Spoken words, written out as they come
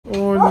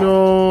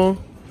no.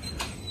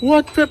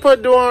 What Pepper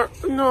doing?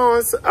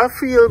 No, I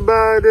feel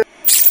bad.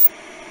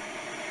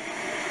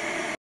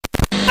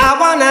 I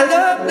wanna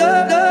love,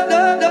 love, love,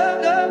 love,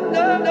 love, love,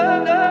 love, love,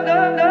 love,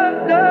 love,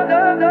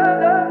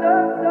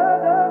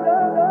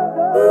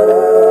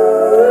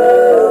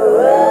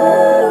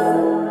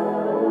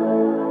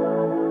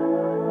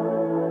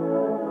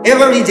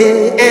 every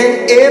day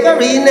and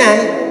every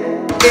night,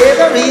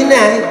 every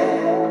night.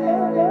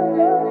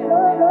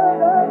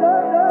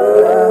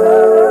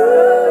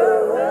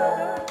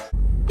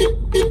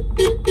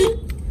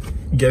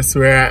 Guess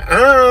where I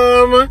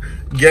am?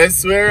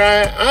 Guess where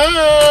I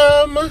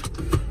am?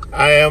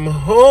 I am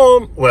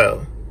home.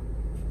 Well,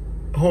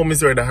 home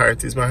is where the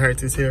heart is. My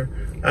heart is here.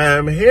 I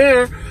am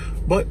here,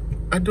 but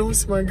I don't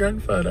see my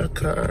grandfather's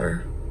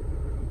car.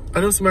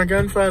 I don't see my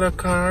grandfather's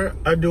car.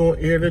 I don't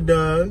hear the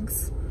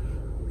dogs.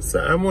 So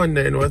I'm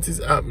wondering what is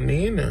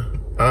happening.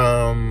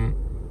 Oh,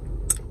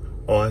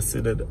 I see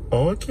that.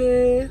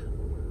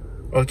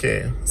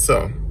 Okay,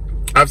 so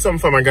I have something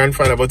for my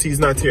grandfather, but he's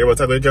not here,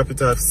 but I'm gonna drop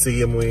it off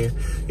same way.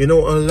 You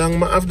know how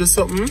long I have the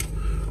something?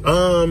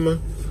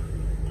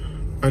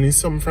 And it's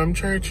something from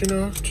church, you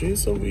know?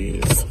 Jeez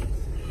Louise.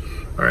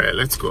 Alright,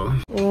 let's go.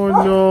 Oh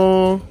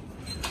no.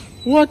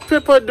 What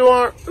Pepper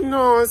doing?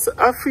 No,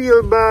 I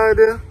feel bad.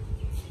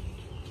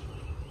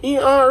 You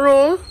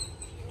alright?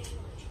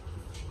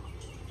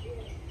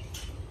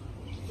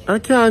 I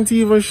can't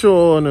even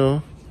show,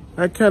 no.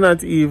 I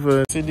cannot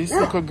even. See this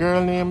little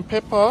girl named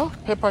Pepper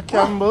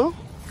Campbell.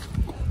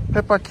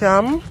 Pepper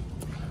Cam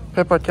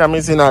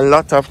is in a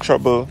lot of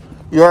trouble.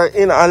 You are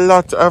in a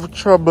lot of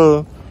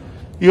trouble.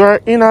 You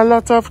are in a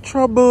lot of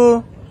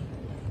trouble.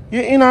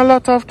 You're in a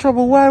lot of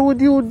trouble. Why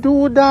would you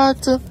do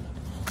that?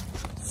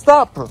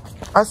 Stop.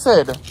 I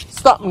said,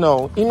 stop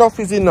now. Enough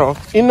is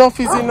enough. Enough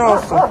is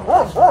enough.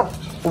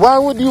 Why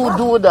would you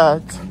do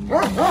that?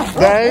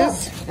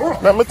 Guys,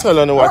 let me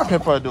tell you what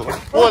Pepper do.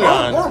 Hold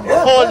on.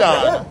 Hold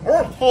on.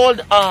 Hold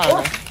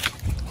on.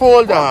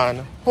 Hold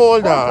on.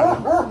 Hold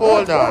on.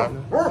 Hold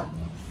on.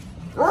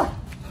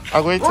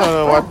 I'm going to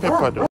tell you what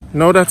Pepper do.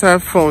 Now that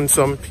I've found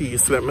some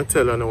peace, let me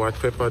tell you what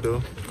Pepper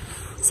do.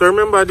 So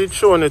remember I did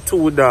show you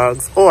 2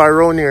 dogs. Oh,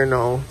 around here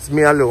now. It's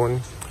me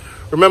alone.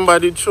 Remember I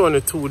did show you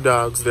 2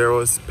 dogs. There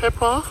was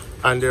Pepper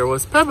and there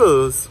was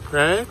Pebbles,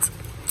 right?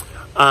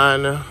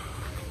 And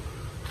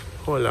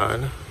hold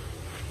on.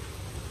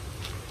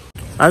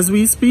 As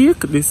we speak,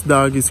 this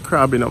dog is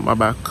crabbing up my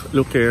back.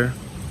 Look here.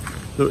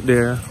 Look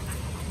there.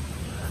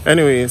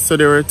 Anyway, so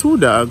there were 2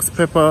 dogs,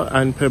 Pepper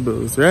and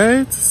Pebbles,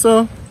 right?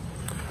 So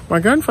my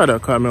grandfather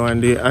called me one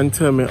day and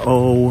tell me,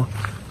 oh,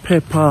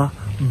 Pepper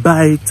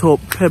bite up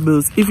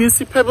Pebbles. If you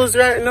see Pebbles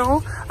right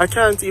now, I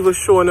can't even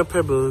show no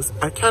Pebbles.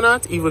 I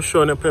cannot even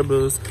show no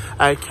Pebbles.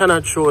 I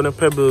cannot show no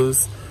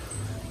Pebbles.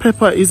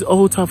 Pepper is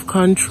out of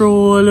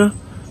control.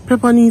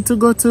 Pepper need to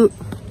go to,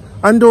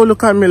 and don't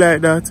look at me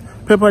like that.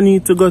 Pepper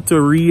need to go to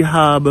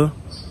rehab.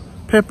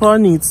 Pepper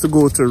needs to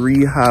go to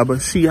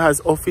rehab. She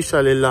has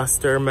officially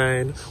lost her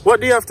mind. What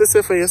do you have to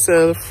say for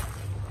yourself?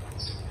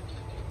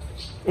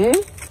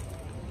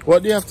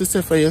 What do you have to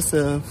say for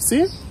yourself?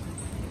 See?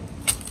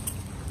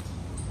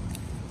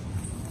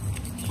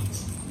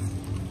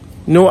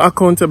 No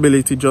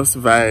accountability, just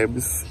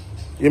vibes.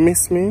 You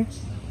miss me?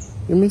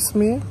 You miss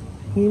me?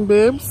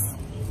 Babes?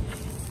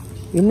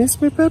 You miss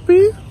me,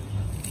 Peppy?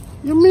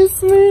 You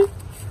miss me?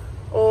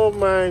 Oh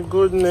my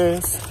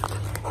goodness.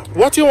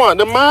 What you want?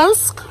 The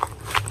mask?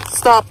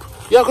 Stop.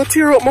 You gotta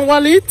tear up my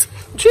wallet?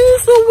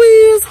 Jeez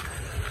Louise.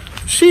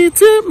 She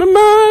took my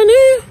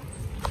money.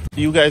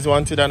 You guys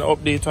wanted an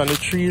update on the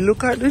tree.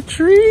 Look at the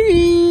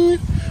tree.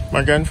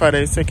 My grandfather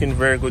is taking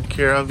very good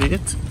care of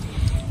it.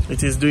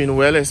 It is doing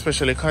well,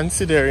 especially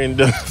considering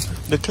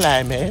the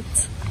climate.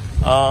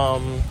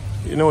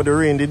 You know, the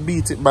rain did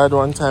beat it bad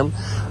one time.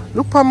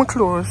 Look at my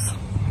clothes.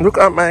 Look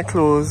at my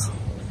clothes.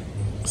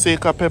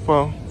 Sake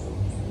Pepper.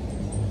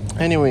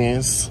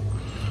 Anyways,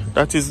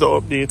 that is the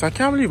update. I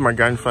can't believe my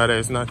grandfather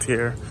is not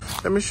here.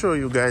 Let me show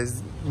you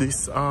guys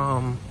this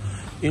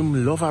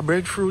him love a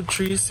breadfruit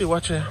tree. See,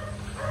 watch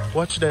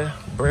the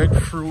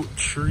breadfruit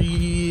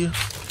tree.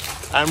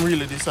 I'm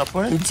really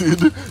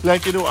disappointed.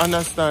 Like, you don't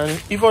understand.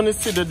 If you want to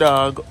see the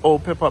dog, oh,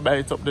 Pepper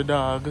bites up the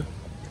dog.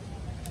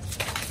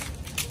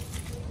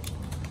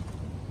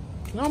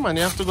 No man,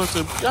 you have to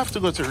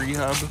go to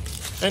rehab.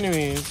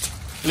 Anyways,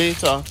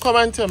 later. Come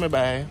and tell me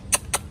bye.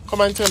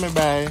 Come and tell me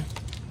bye.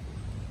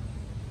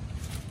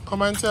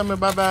 Come and tell me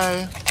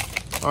bye-bye.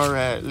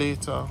 Alright,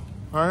 later.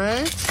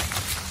 Alright?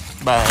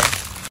 Bye.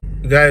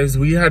 Guys,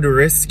 we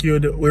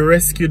rescued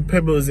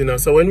Pebbles, you know.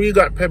 So when we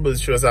got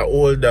Pebbles, she was an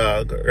old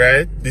dog,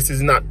 right? This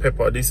is not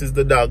Pepper. This is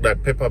the dog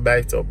that Pepper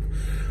bites up.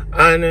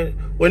 And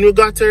when we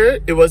got her,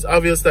 it was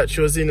obvious that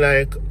she was in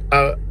like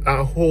a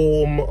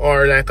home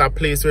or like a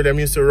place where them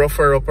used to rough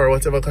her up or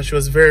whatever, because she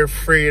was very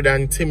afraid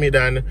and timid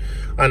and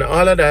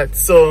all of that.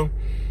 So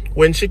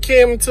when she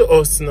came to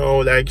us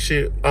now, like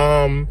she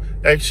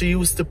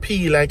used to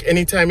pee, like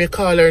anytime you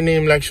call her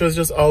name, like she was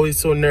just always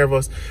so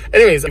nervous.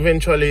 Anyways,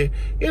 eventually,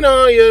 you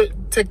know, you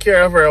take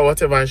care of her or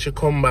whatever and she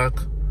come back.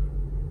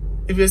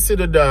 if you see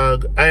the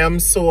dog, I am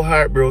so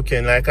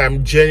heartbroken. Like,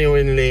 I'm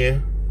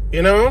genuinely,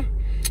 you know,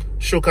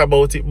 shook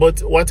about it.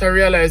 But what I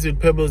realized with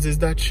Pebbles is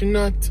that she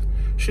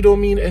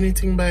don't mean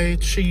anything by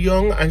it. She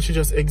young and she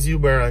just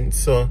exuberant.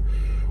 So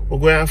we're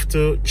going to have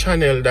to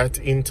channel that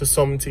into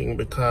something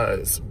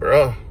because,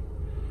 bro,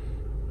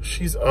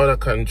 she's out of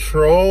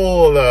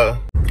control.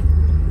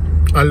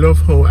 I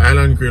love how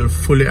Island Grill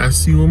fully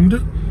assumed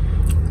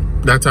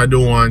that I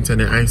don't want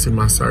any ice in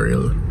my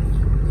sorrel.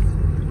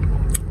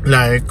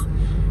 Like,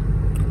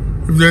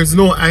 if there's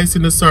no ice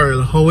in the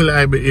sorrel, how will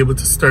I be able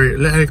to stir it?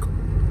 Like,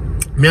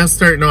 me I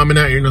start now, I'm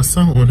not hearing no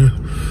sound.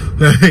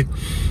 Like,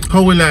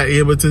 how will I be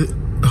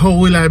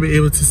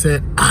able to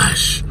say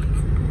ash?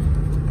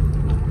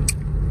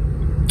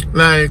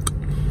 Like,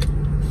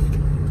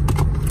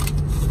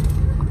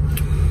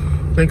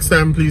 next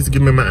time please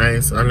give me my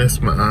ice unless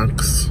my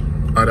axe.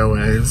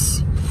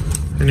 Otherwise,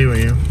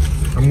 anyway,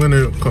 I'm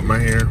gonna cut my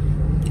hair.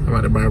 I'm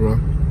at the barber.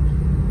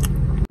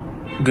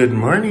 Good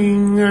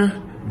morning.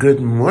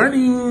 Good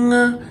morning.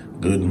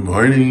 Good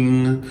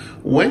morning.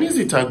 When is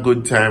it a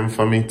good time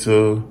for me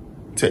to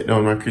take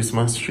down my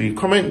Christmas tree?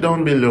 Comment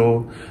down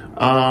below.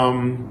 I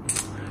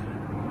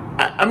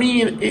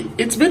mean,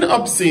 it's been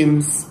up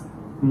since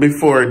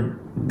before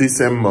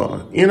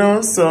December, you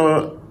know,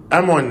 so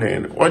I'm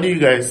wondering, what do you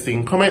guys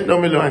think? Comment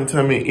down below and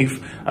tell me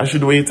if I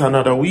should wait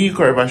another week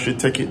or if I should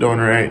take it down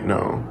right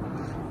now.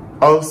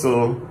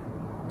 Also,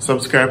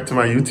 subscribe to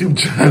my YouTube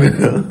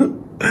channel.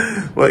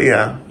 But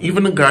yeah,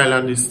 even the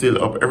garland is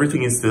still up.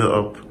 Everything is still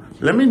up.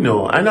 Let me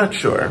know. I'm not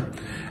sure.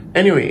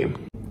 Anyway,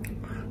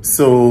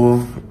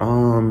 so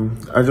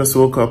I just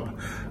woke up.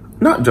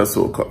 Not just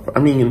woke up. I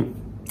mean,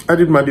 I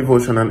did my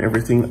devotion and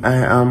everything. I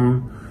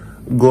am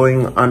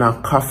going on a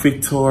coffee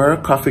tour,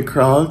 coffee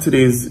crawl.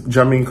 Today's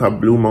Jamaica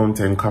Blue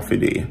Mountain Coffee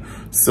Day.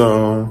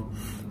 So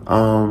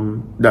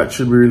that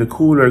should be really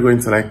cool. We're going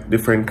to like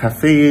different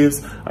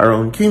cafes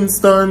around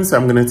Kingston. So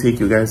I'm gonna take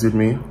you guys with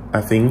me,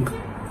 I think.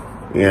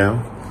 Yeah.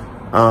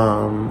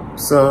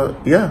 So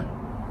yeah.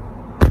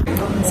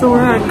 So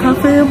we're at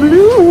Cafe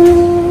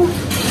Blue.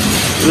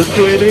 Look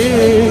who it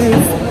is,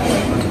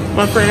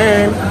 my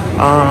friend.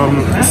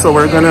 So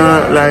we're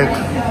gonna like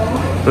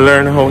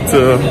learn how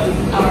to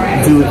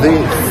do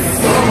this.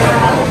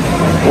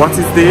 What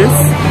is this?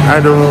 I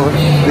don't.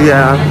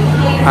 Yeah.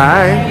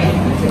 Hi.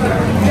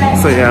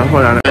 So yeah,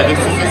 hold on. This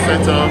is the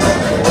setup.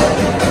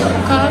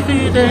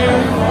 Coffee day.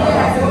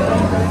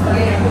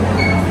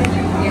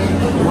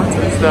 What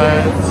is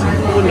that?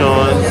 Who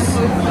knows?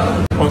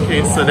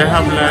 Okay, so they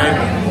have like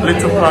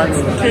little pots.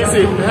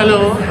 Casey,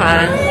 hello,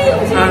 hi.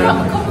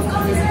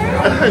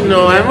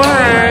 No, I'm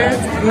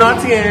alright.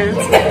 Not yet.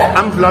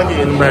 I'm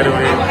vlogging, by the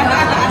way.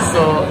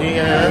 So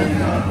yeah,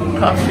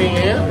 coffee,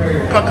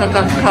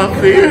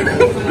 coffee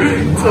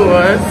to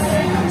us.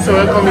 So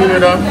we're coming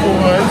with our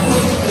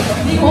phones.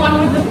 One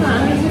with the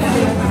pan.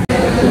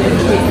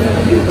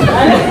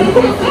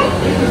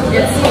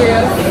 Get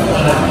serious.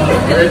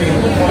 Ready?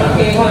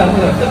 Okay.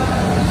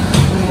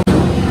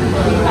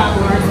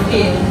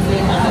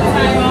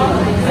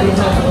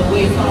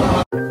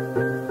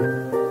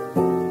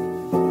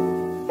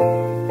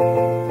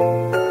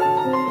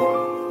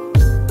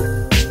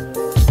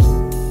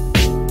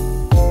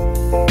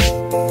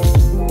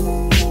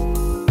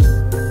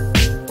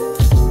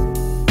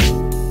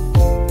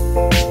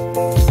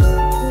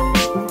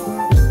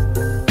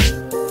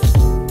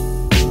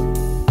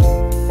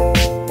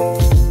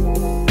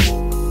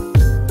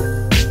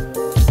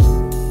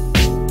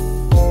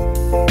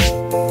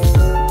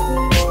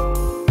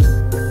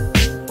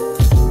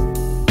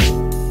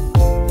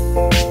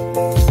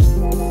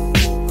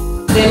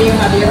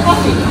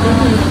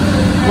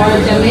 Or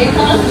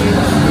Jamaica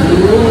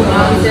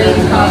Mountain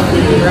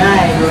Coffee,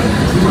 right?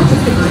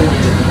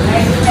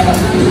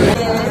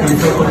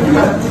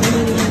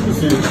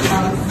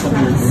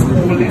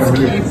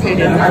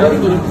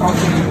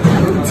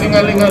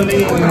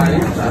 Ting-a-ling-a-ling.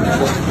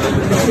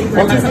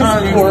 What is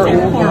that? Pour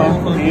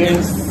over.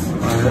 Yes.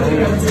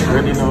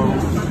 Ready now.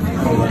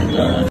 Oh my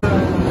God.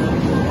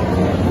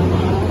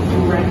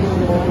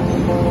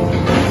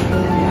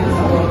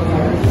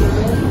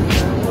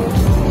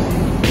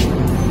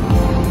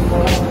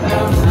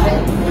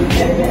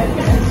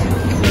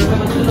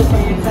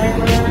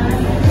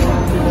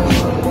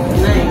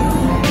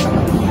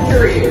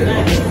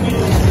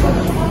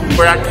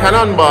 We're at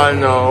Cannonball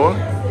now.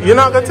 You're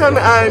not gonna tell me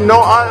I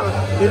know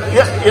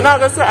you're not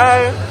gonna say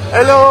I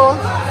hello.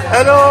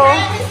 Hello.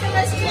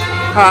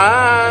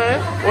 Hi.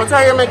 What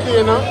are you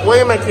making? What are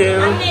you making?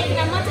 I'm making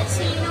a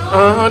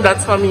mochaccino.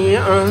 That's for me.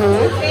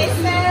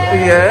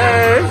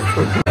 Yes.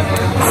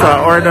 So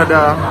I ordered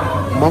a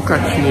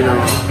mochaccino,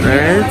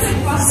 right?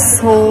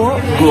 So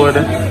good.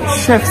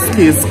 Chef's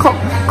kiss.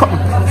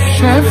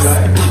 Chef's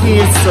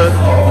kiss.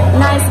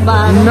 Nice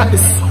bun.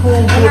 It's so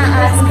good.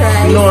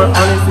 No,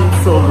 honestly, it's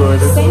so good.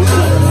 Thank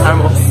you. I'm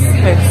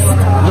obsessed.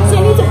 So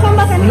you need to come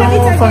back and have it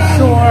again. For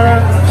sure.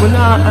 We're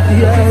not,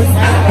 yes.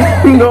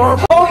 No.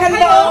 Oh,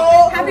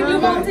 hello. Happy Blue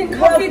Mountain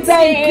Coffee Day.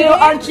 Thank you.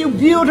 Aren't you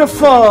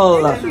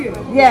beautiful? Thank you.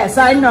 Yes,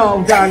 I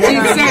know, darling.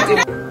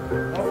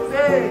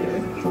 Okay.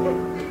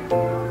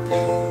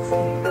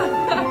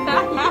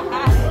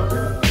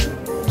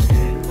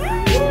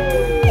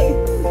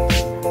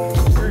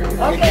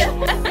 Okay.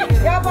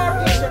 Grab our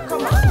picture.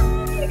 Come on.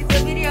 It's a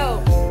video.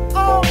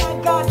 Oh my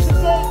God,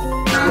 today.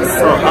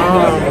 So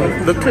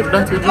the clip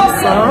that we just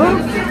saw,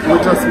 we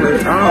just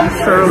met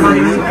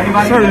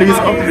Shirley's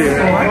up there.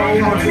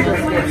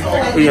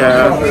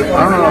 Yeah.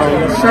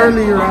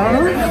 Shirley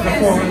Ralph.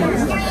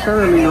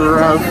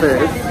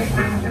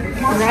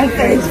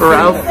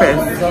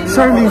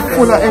 Shirley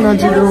full of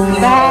energy though.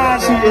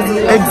 She is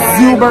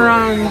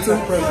exuberant.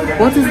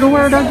 What is the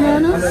word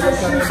again?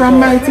 From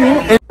my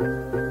team?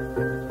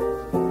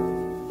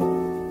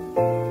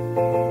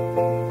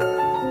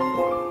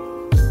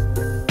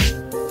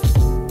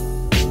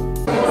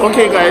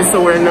 Okay guys, so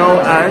we're now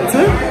at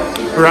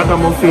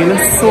Ragamuffin.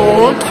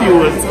 So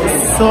cute.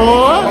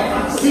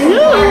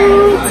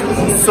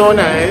 So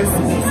nice.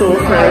 So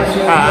fresh.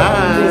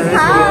 Hi.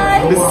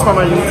 This is for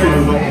my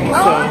YouTube.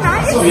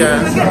 So,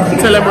 yeah.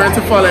 Tell them where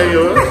to follow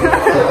you.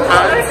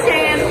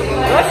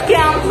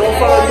 RushCam. No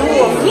follow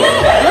you.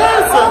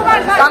 Yes. Oh my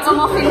God.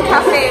 Ragamuffin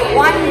Cafe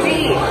 1G.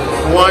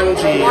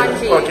 1G.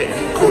 Okay.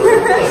 Cool.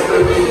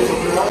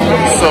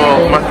 So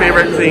my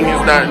favorite thing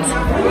is that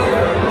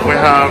we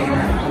have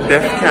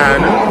Def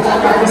Can,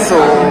 so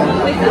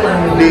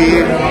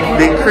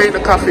they create the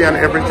coffee and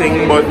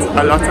everything, but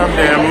a lot of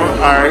them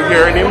are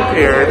hearing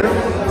impaired,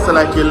 so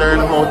like you learn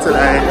how to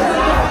like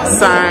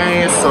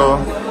sign. So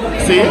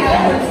see,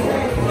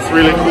 it's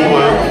really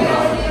cool.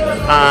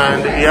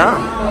 And yeah,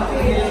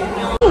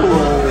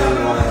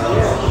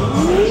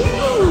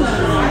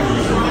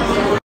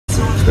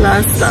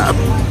 last stop.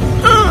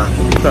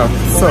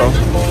 So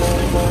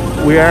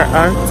we are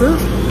at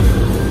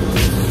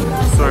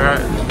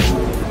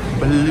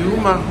Blue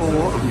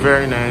Maho.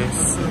 Very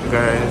nice,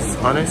 guys.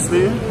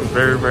 Honestly,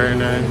 very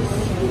nice.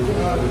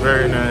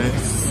 Very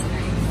nice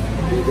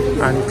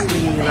and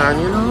clean, and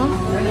you know,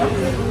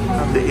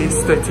 have the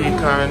aesthetic,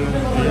 and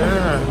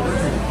yeah,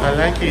 I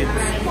like it.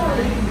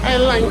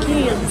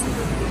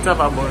 It's have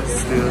a buzz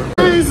still.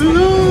 Guys,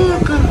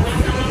 look!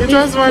 It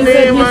was my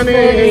name,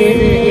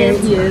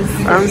 Yes.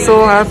 I'm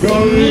so happy.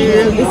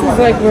 This is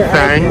like where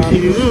Thank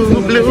you,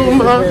 Blue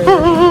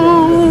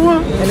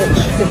Maho.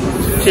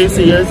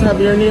 Casey, yours have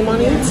your name on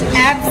it?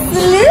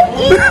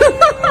 Absolutely.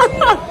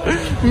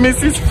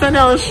 Mrs.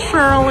 Fennel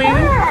Shirley.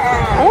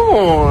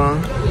 Oh.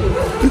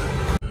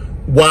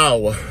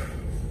 Wow.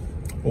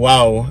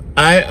 Wow.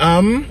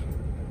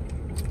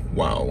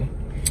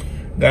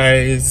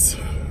 Guys,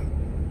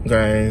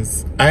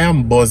 I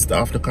am buzzed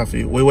off the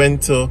coffee. We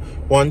went to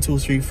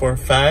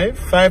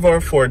 5 or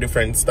 4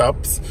 different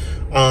stops.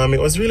 It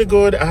was really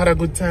good. I had a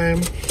good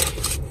time.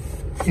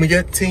 We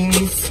get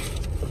things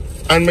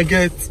and we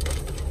get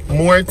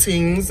more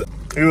things.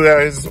 You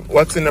guys,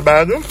 what's in the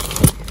bag?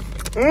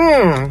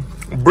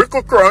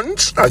 Brittle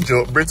Crunch. I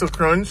joke, Brittle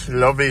Crunch,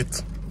 love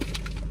it.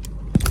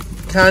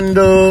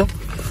 Candle.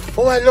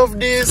 Oh, I love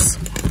this.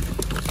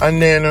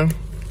 And then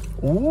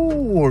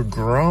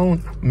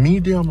ground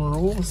medium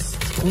roast.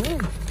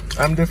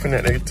 I'm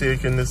definitely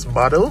taking this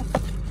bottle.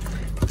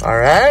 All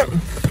right,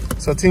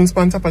 so things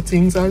on top of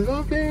things. I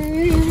love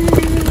it.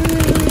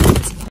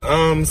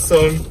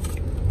 So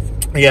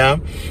yeah,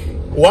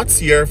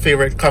 what's your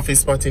favorite coffee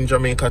spot in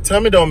Jamaica? Tell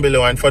me down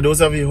below. And for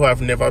those of you who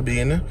have never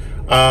been,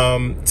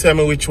 tell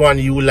me which one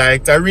you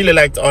liked. I really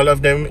liked all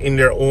of them in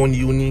their own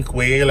unique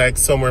way. Like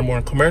some were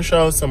more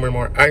commercial, some were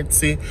more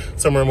artsy,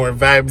 some were more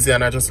vibesy,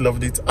 and I just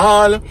loved it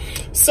all.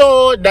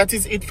 So that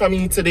is it for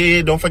me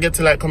today. Don't forget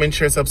to like, comment,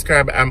 share,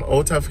 subscribe. I'm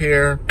out of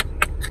here.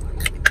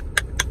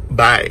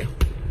 Bye.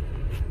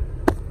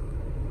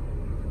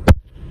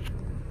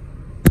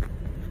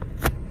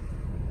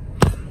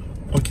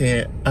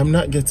 Okay, I'm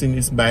not getting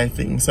this bye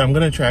thing, so I'm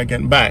gonna try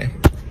again. Bye.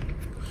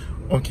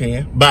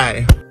 Okay,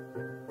 bye.